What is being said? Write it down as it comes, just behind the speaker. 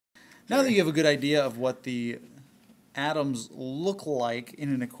Now that you have a good idea of what the atoms look like in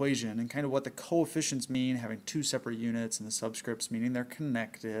an equation and kind of what the coefficients mean, having two separate units, and the subscripts meaning they're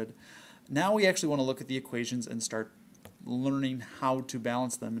connected, now we actually want to look at the equations and start learning how to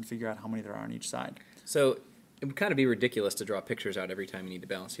balance them and figure out how many there are on each side. So it would kind of be ridiculous to draw pictures out every time you need to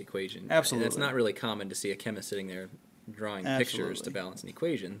balance the equation. Absolutely. It's not really common to see a chemist sitting there drawing pictures to balance an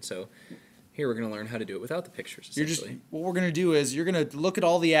equation. So here we're going to learn how to do it without the pictures, essentially. What we're going to do is you're going to look at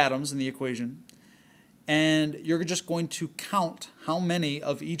all the atoms in the equation, and you're just going to count how many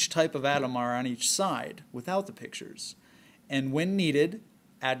of each type of atom are on each side without the pictures. And when needed,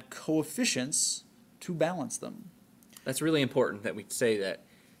 add coefficients to balance them. That's really important that we say that,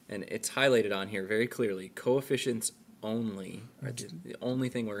 and it's highlighted on here very clearly. Coefficients only are the only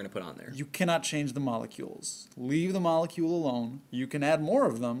thing we're going to put on there. You cannot change the molecules. Leave the molecule alone. You can add more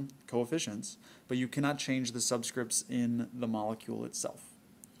of them, coefficients, but you cannot change the subscripts in the molecule itself.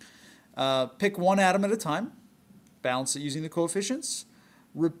 Pick one atom at a time, balance it using the coefficients,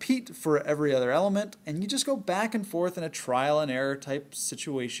 repeat for every other element, and you just go back and forth in a trial and error type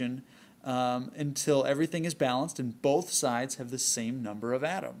situation until everything is balanced and both sides have the same number of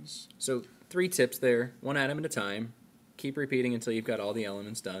atoms. So 3 tips there, one atom at a time, keep repeating until you've got all the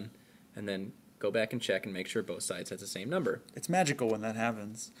elements done, and then go back and check and make sure both sides have the same number. It's magical when that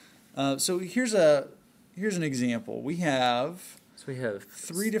happens. So here's an example. We have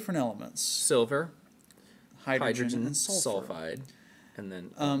 3 different elements. Silver, hydrogen and sulfur. sulfide, and then,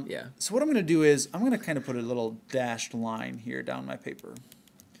 yeah. So what I'm going to do is I'm going to kind of put a little dashed line here down my paper.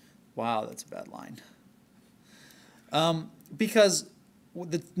 Wow, that's a bad line. Because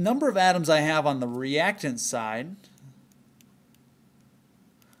the number of atoms I have on the reactant side,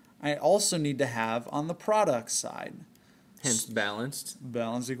 I also need to have on the product side. Hence balanced.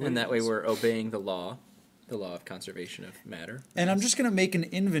 Balanced equations. And that way we're obeying the law of conservation of matter. And I'm just going to make an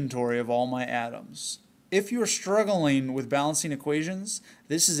inventory of all my atoms. If you're struggling with balancing equations,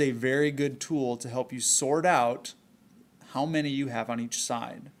 this is a very good tool to help you sort out how many you have on each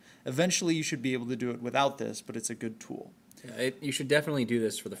side. Eventually you should be able to do it without this, but it's a good tool. Yeah, you should definitely do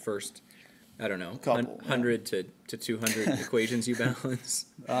this for the first, I don't know, 100 to 200 equations you balance.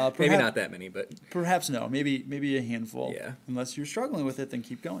 Maybe not that many, but... Perhaps no. Maybe a handful. Yeah. Unless you're struggling with it, then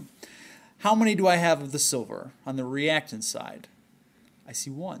keep going. How many do I have of the silver on the reactant side? I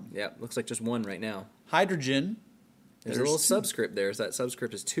see 1. Yeah, looks like just 1 right now. Hydrogen. There's a little subscript there. So that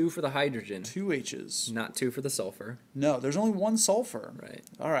subscript is 2 for the hydrogen. 2 H's. Not 2 for the sulfur. No, there's only 1 sulfur. Right.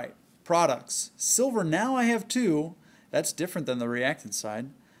 All right. Products. Silver, now I have 2. That's different than the reactant side.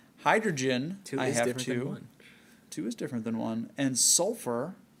 Hydrogen, I have 2. 2 is different than 1. And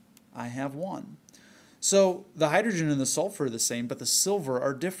sulfur, I have 1. So the hydrogen and the sulfur are the same, but the silver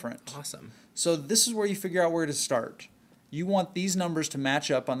are different. Awesome. So this is where you figure out where to start. You want these numbers to match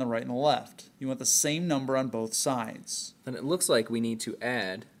up on the right and the left. You want the same number on both sides. Then it looks like we need to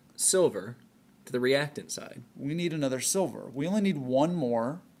add silver to the reactant side. We need another silver. We only need 1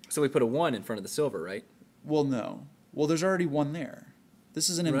 more. So we put a 1 in front of the silver, right? Well, no. Well, there's already 1 there. This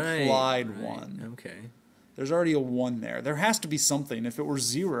is an implied 1. Okay. There's already a 1 there. There has to be something. If it were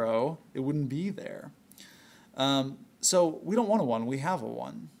 0, it wouldn't be there. So we don't want a 1. We have a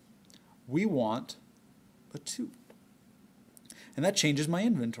 1. We want a 2. And that changes my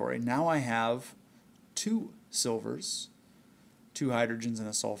inventory. Now I have 2 silvers, 2 hydrogens, and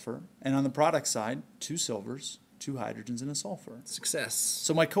a sulfur. And on the product side, 2 silvers, 2 hydrogens, and a sulfur. Success.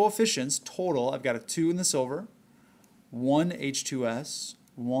 So my coefficients total, I've got a 2 in the silver, 1 H2S,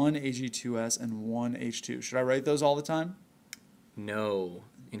 1 Ag2S, and 1 H2. Should I write those all the time? No.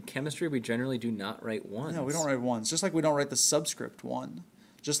 In chemistry, we generally do not write 1s. No, we don't write 1s. Just like we don't write the subscript 1.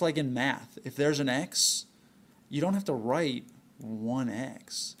 Just like in math. If there's an X, you don't have to write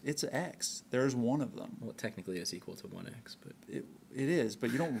 1x. It's x. There's 1 of them. Well, it technically is equal to 1x, but... It is,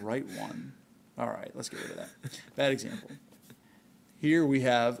 but you don't write 1. All right, let's get rid of that. Bad example. Here we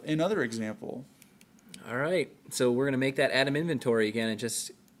have another example. All right, so we're going to make that atom inventory again and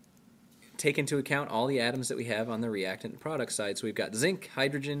just take into account all the atoms that we have on the reactant and product side. So we've got zinc,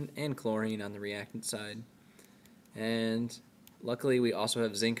 hydrogen, and chlorine on the reactant side. And luckily, we also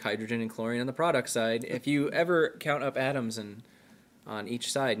have zinc, hydrogen, and chlorine on the product side. If you ever count up atoms on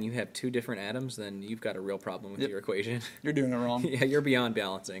each side and you have 2 different atoms, then you've got a real problem with your equation. You're doing it wrong. Yeah, you're beyond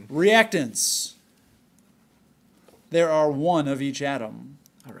balancing. Reactants. There are 1 of each atom.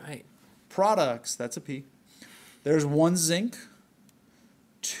 All right. Products, that's a P. There's 1 zinc,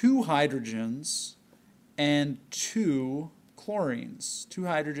 2 hydrogens, and 2 chlorines. 2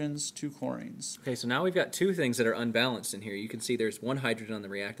 hydrogens, 2 chlorines. Okay, so now we've got 2 things that are unbalanced in here. You can see there's 1 hydrogen on the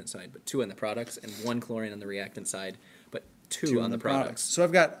reactant side, but 2 on the products, and 1 chlorine on the reactant side. But 2 on the products. So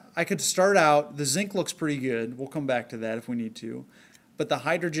I could start out, the zinc looks pretty good. We'll come back to that if we need to. But the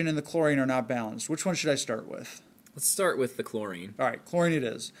hydrogen and the chlorine are not balanced. Which one should I start with? Let's start with the chlorine. All right, chlorine it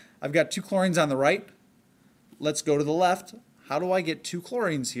is. I've got 2 chlorines on the right. Let's go to the left. How do I get 2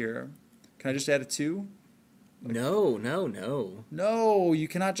 chlorines here? Can I just add a 2? No. No, you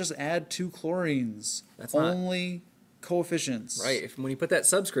cannot just add 2 chlorines. That's not... Only coefficients. Right. When you put that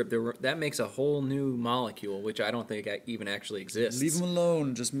subscript, that makes a whole new molecule, which I don't think even actually exists. Leave them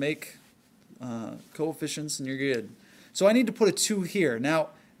alone. Just make coefficients and you're good. So I need to put a 2 here. Now,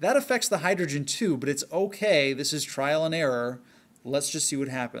 that affects the hydrogen too, but it's okay. This is trial and error. Let's just see what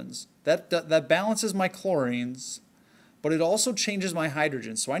happens. That balances my chlorines, but it also changes my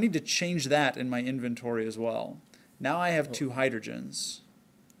hydrogen. So I need to change that in my inventory as well. Now I have 2 hydrogens.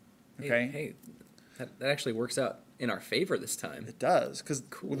 Okay. Hey, that actually works out in our favor this time. It does, because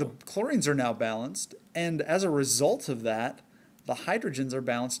the chlorines are now balanced, and as a result of that, the hydrogens are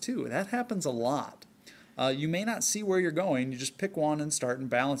balanced too. That happens a lot. You may not see where you're going. You just pick one and start and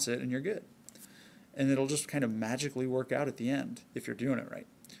balance it, and you're good. And it'll just kind of magically work out at the end if you're doing it right.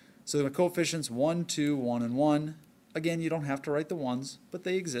 So the coefficients 1, 2, 1, and 1. Again, you don't have to write the ones, but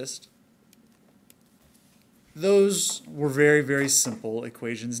they exist. Those were very, very simple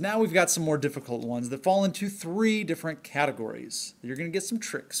equations. Now we've got some more difficult ones that fall into 3 different categories. You're going to get some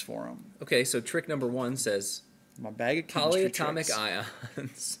tricks for them. Okay, so trick number 1 says my bag of chemistry polyatomic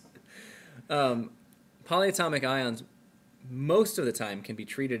tricks. ions. Polyatomic ions most of the time can be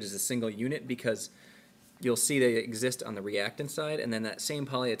treated as a single unit because you'll see they exist on the reactant side, and then that same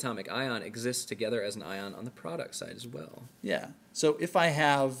polyatomic ion exists together as an ion on the product side as well. Yeah. So if I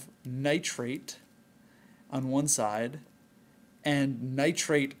have nitrate on one side and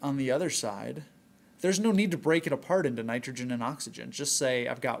nitrate on the other side, there's no need to break it apart into nitrogen and oxygen. Just say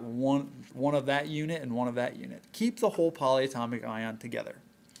I've got one of that unit and one of that unit. Keep the whole polyatomic ion together.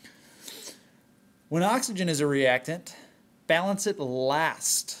 When oxygen is a reactant, balance it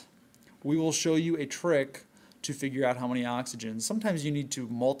last. We will show you a trick to figure out how many oxygens. Sometimes you need to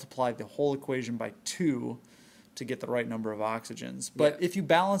multiply the whole equation by 2 to get the right number of oxygens. But if you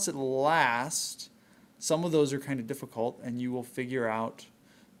balance it last, some of those are kind of difficult, and you will figure out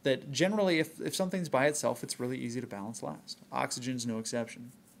that generally if something's by itself, it's really easy to balance last. Oxygen's no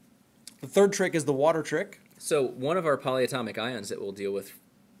exception. The third trick is the water trick. So one of our polyatomic ions that we'll deal with,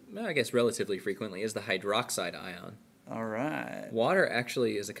 I guess relatively frequently, is the hydroxide ion. All right. Water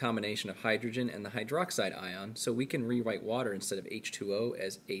actually is a combination of hydrogen and the hydroxide ion, so we can rewrite water instead of H2O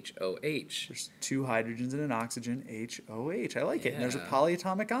as HOH. There's 2 hydrogens and an oxygen, HOH. I like it. And there's a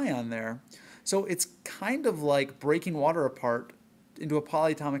polyatomic ion there. So it's kind of like breaking water apart into a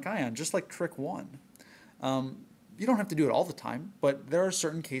polyatomic ion, just like trick 1. You don't have to do it all the time, but there are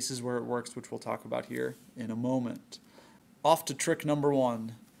certain cases where it works, which we'll talk about here in a moment. Off to trick number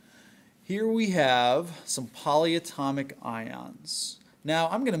 1. Here we have some polyatomic ions. Now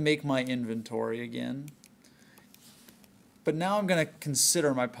I'm going to make my inventory again, but now I'm going to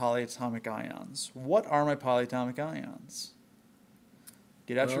consider my polyatomic ions. What are my polyatomic ions?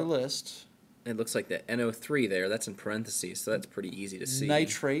 Get out your list. It looks like the NO3 there. That's in parentheses, so that's pretty easy to see.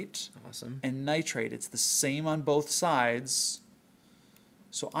 Nitrate and nitrate. It's the same on both sides.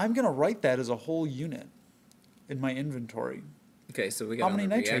 So I'm going to write that as a whole unit in my inventory. Okay, so we got how many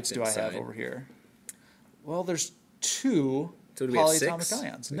nitrates do I have over here? Well, there's 2 polyatomic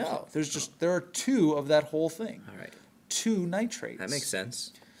ions. No, there are 2 of that whole thing. All right. 2 nitrates. That makes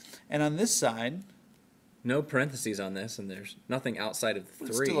sense. And on this side, no parentheses on this, and there's nothing outside of 3.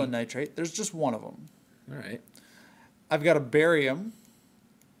 It's still a nitrate. There's just one of them. All right. I've got a barium.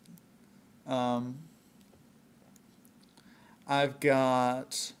 I've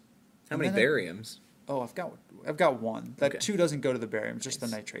got... How many bariums? I've got 1. That 2 doesn't go to the barium, just the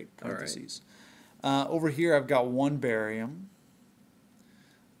nitrate parentheses. Right. Over here I've got 1 barium.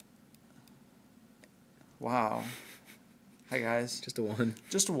 Wow. Hi guys. Just a 1.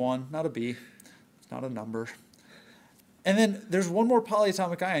 Just a 1, not a B. It's not a number. And then there's one more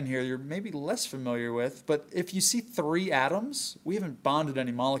polyatomic ion here you're maybe less familiar with, but if you see 3 atoms, we haven't bonded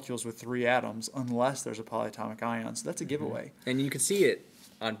any molecules with 3 atoms unless there's a polyatomic ion, so that's a giveaway. And you can see it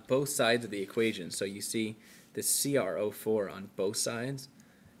on both sides of the equation. So you see the CrO4 on both sides,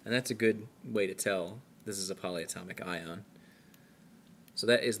 and that's a good way to tell this is a polyatomic ion. So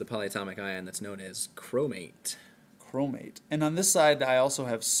that is the polyatomic ion that's known as chromate. Chromate. And on this side I also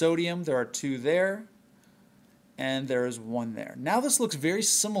have sodium. There are 2 there, and there is 1 there. Now this looks very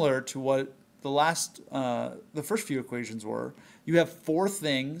similar to what the first few equations were. You have 4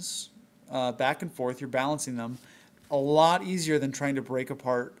 things back and forth. You're balancing them. A lot easier than trying to break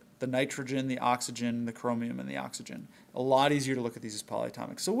apart the nitrogen, the oxygen, the chromium, and the oxygen. A lot easier to look at these as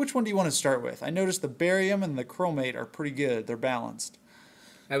polyatomic. So which one do you want to start with? I noticed the barium and the chromate are pretty good. They're balanced.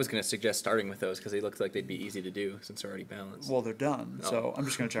 I was going to suggest starting with those because they look like they'd be easy to do since they're already balanced. Well, they're done, so I'm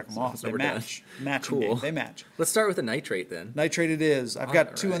just going to check them off. So They we're match. Matching Cool. game. They match. Let's start with the nitrate then. Nitrate it is. I've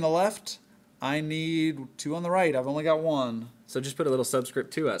got 2 Alright. on the left. I need 2 on the right. I've only got 1. So just put a little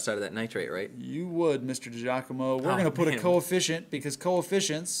subscript 2 outside of that nitrate, right? You would, Mr. DiGiacomo. We're Oh, going to put a man. coefficient because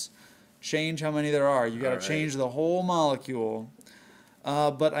coefficients change how many there are. You got to Alright. change the whole molecule.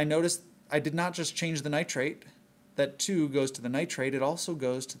 But I noticed I did not just change the nitrate. That 2 goes to the nitrate. It also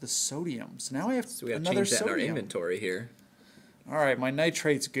goes to the sodium. So now I have So we got to another change that in our sodium. inventory here. All right, my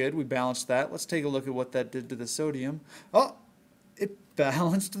nitrate's good. We balanced that. Let's take a look at what that did to the sodium. Oh, it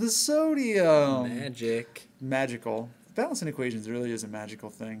balanced the sodium. Magic. Magical. Balancing equations really is a magical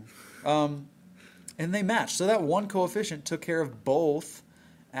thing. And they match. So that 1 coefficient took care of both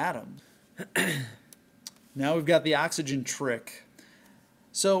atoms. Now we've got the oxygen trick.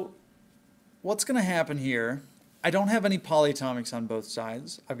 So what's going to happen here, I don't have any polyatomics on both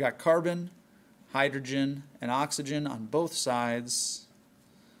sides. I've got carbon, hydrogen, and oxygen on both sides.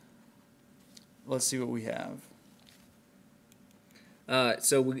 Let's see what we have.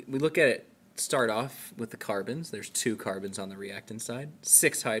 So we look at it, start off with the carbons. There's 2 carbons on the reactant side,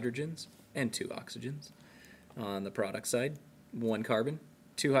 6 hydrogens, and 2 oxygens. On the product side, 1 carbon,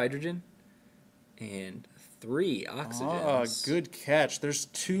 2 hydrogen, and 3 oxygens. Oh, good catch. There's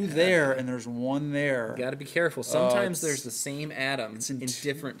 2 there and there's 1 there. Got to be careful. Sometimes it's- there's the same atom in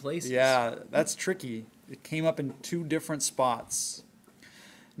different places. Yeah, that's tricky. It came up in 2 different spots.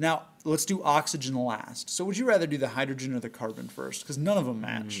 Now, let's do oxygen last. So would you rather do the hydrogen or the carbon first? Because none of them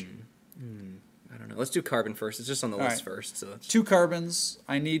match. I don't know. Let's do carbon first. It's just on the All list right. first. So that's 2 carbons.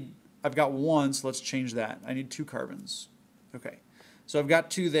 I've got 1, so let's change that. I need 2 carbons. Okay. So I've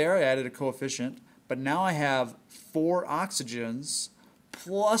got 2 there. I added a coefficient. But now I have 4 oxygens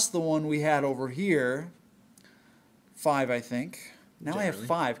plus the one we had over here. 5, I think. Now I have Generally.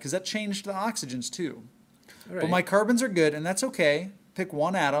 5 because that changed the oxygens too. all right. But my carbons are good, and that's okay. Pick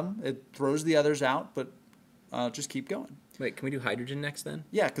 1 atom. It throws the others out, but just keep going. Wait, can we do hydrogen next then?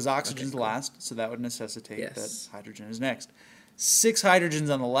 Yeah, because oxygen's cool. last, so that would necessitate Yes. that hydrogen is next. 6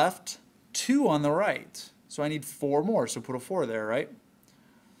 hydrogens on the left, 2 on the right. So I need 4 more, so put a 4 there, right?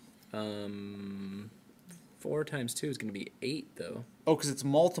 4 times 2 is going to be 8, though. Oh, because it's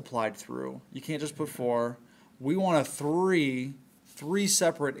multiplied through. You can't just put 4. We want a 3. 3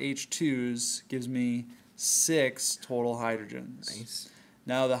 separate H2s gives me 6 total hydrogens. Nice.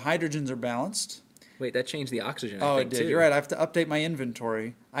 Now the hydrogens are balanced. Wait, that changed the oxygen, Oh, I it think, did. too. You're right. I have to update my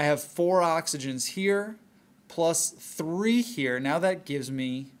inventory. I have 4 oxygens here, plus 3 here. Now that gives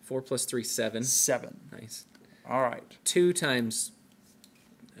me 4 plus 3, 7. 7. Nice. All right. 2 times...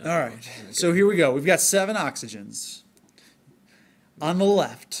 All right. So here we go. We've got 7 oxygens. On the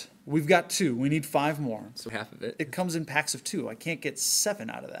left, we've got 2. We need 5 more. So half of it. It comes in packs of 2. I can't get 7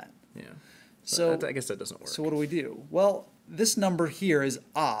 out of that. Yeah. So I guess that doesn't work. So what do we do? Well, this number here is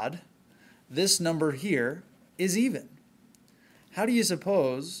odd. This number here is even. How do you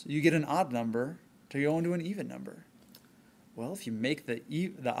suppose you get an odd number to go into an even number? Well, if you make the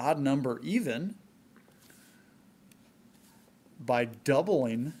odd number even by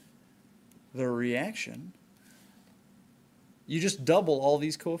doubling the reaction, you just double all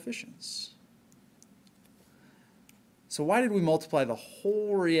these coefficients. So why did we multiply the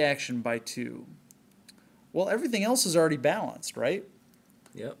whole reaction by 2? Well, everything else is already balanced, right?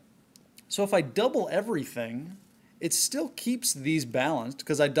 Yep. So if I double everything, it still keeps these balanced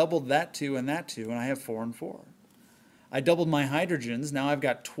because I doubled that 2 and that 2, and I have 4 and 4. I doubled my hydrogens, now I've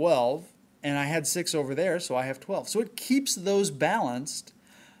got 12, and I had 6 over there, so I have 12. So it keeps those balanced,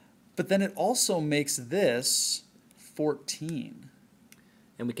 but then it also makes this 14.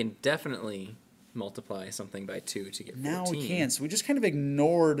 And we can definitely multiply something by 2 to get 14. Now we can. So we just kind of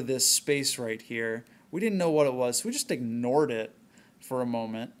ignored this space right here. We didn't know what it was, so we just ignored it for a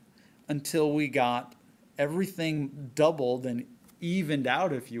moment until we got everything doubled and evened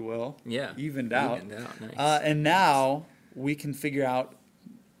out, if you will. Yeah. Evened out. Evened out, nice. And now we can figure out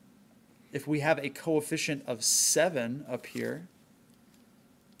if we have a coefficient of 7 up here,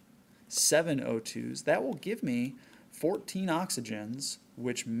 7 O2s, that will give me 14 oxygens,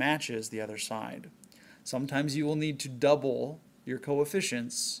 which matches the other side. Sometimes you will need to double your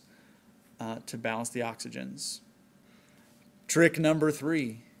coefficients to balance the oxygens. Trick number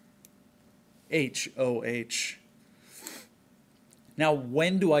 3, HOH. Now,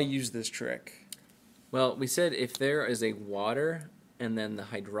 when do I use this trick? Well, we said if there is a water and then the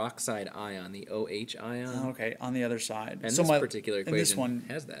hydroxide ion, the OH ion. Okay, on the other side. And So this particular and equation this one,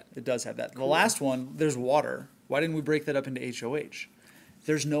 has that. it does have that. The last one, there's water. Why didn't we break that up into HOH?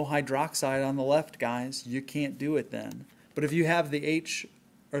 There's no hydroxide on the left, guys. You can't do it then. But if you have the H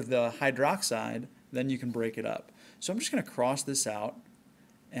or the hydroxide, then you can break it up. So I'm just going to cross this out,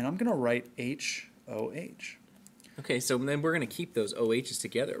 and I'm going to write HOH. Okay, so then we're going to keep those OHs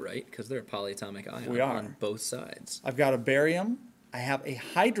together, right? Because they're a polyatomic ion We are. on both sides. I've got a barium, I have a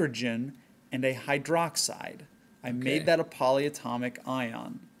hydrogen, and a hydroxide. I made that a polyatomic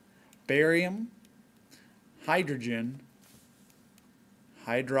ion. Barium, hydrogen,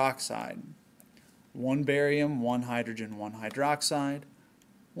 hydroxide. One barium, one hydrogen, one hydroxide.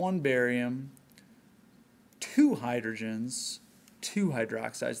 One barium, two hydrogens, two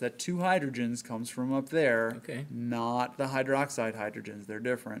hydroxides. That two hydrogens comes from up there, not the hydroxide hydrogens. They're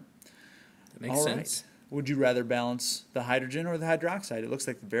different. That makes sense. Would you rather balance the hydrogen or the hydroxide? It looks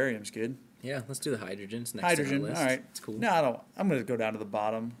like the barium's good. Yeah, let's do the hydrogens next Hydrogen, on the list. all right. It's cool. No, I don't. I'm going to go down to the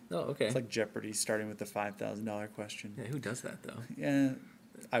bottom. Oh, okay. It's like Jeopardy, starting with the $5,000 question. Yeah, who does that, though? Yeah,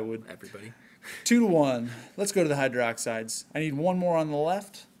 I would. Everybody. 2-1. Let's go to the hydroxides. I need one more on the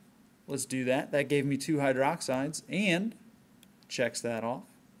left. Let's do that. That gave me two hydroxides and checks that off.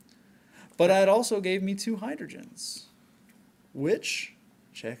 But that also gave me two hydrogens, which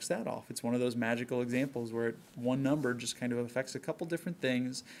checks that off. It's one of those magical examples where one number just kind of affects a couple different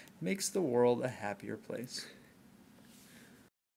things, makes the world a happier place.